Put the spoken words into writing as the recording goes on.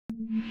Hey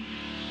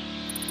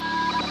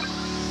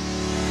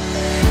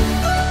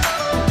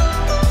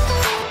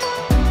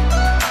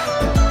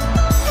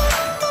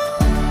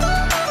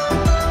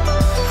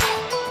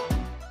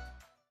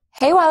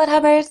Wallet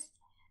Hubbers!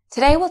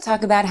 Today we'll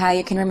talk about how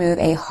you can remove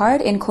a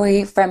hard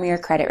inquiry from your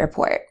credit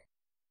report.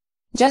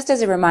 Just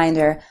as a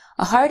reminder,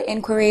 a hard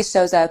inquiry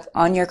shows up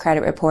on your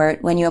credit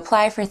report when you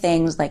apply for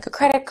things like a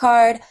credit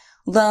card,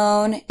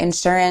 loan,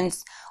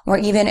 insurance, or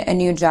even a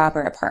new job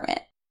or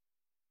apartment.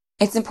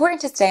 It's important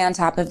to stay on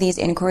top of these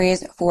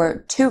inquiries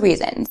for two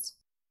reasons.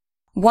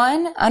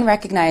 One,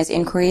 unrecognized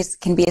inquiries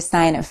can be a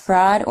sign of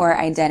fraud or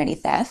identity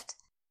theft.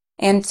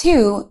 And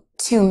two,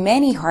 too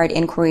many hard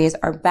inquiries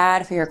are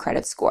bad for your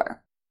credit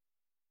score.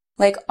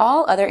 Like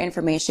all other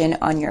information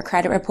on your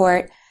credit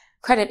report,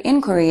 credit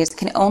inquiries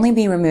can only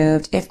be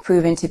removed if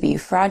proven to be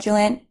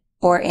fraudulent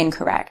or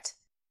incorrect.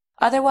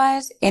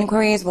 Otherwise,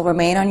 inquiries will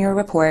remain on your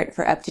report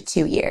for up to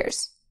 2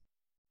 years.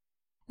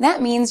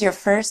 That means your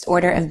first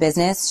order of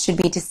business should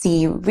be to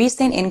see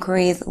recent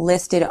inquiries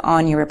listed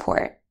on your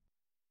report.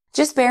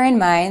 Just bear in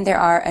mind there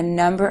are a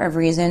number of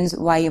reasons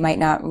why you might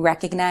not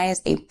recognize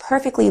a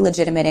perfectly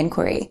legitimate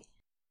inquiry.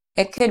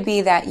 It could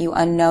be that you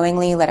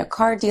unknowingly let a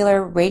car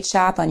dealer rate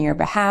shop on your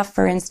behalf,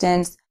 for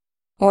instance,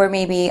 or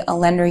maybe a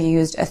lender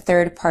used a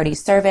third-party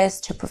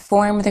service to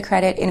perform the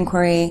credit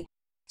inquiry.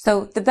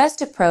 So the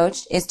best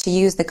approach is to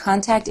use the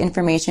contact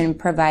information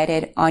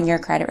provided on your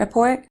credit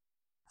report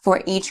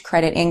for each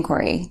credit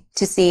inquiry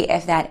to see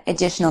if that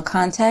additional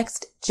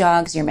context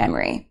jogs your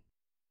memory.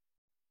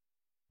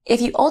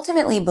 If you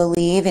ultimately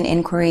believe an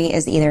inquiry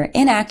is either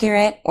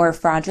inaccurate or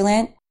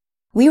fraudulent,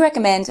 we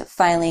recommend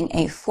filing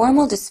a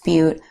formal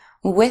dispute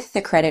with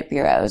the credit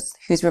bureaus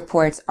whose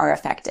reports are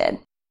affected.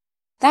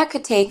 That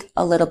could take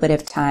a little bit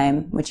of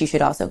time, which you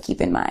should also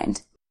keep in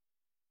mind.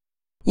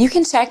 You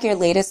can check your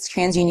latest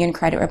TransUnion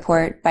credit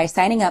report by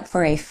signing up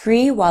for a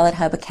free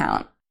WalletHub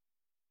account.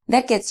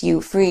 That gets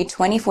you free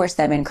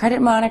 24/7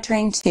 credit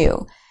monitoring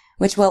too,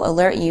 which will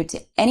alert you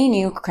to any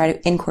new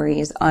credit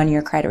inquiries on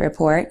your credit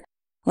report,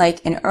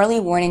 like an early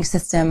warning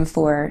system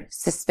for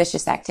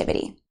suspicious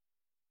activity.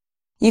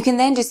 You can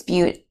then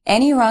dispute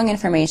any wrong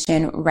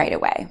information right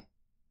away.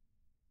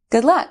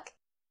 Good luck!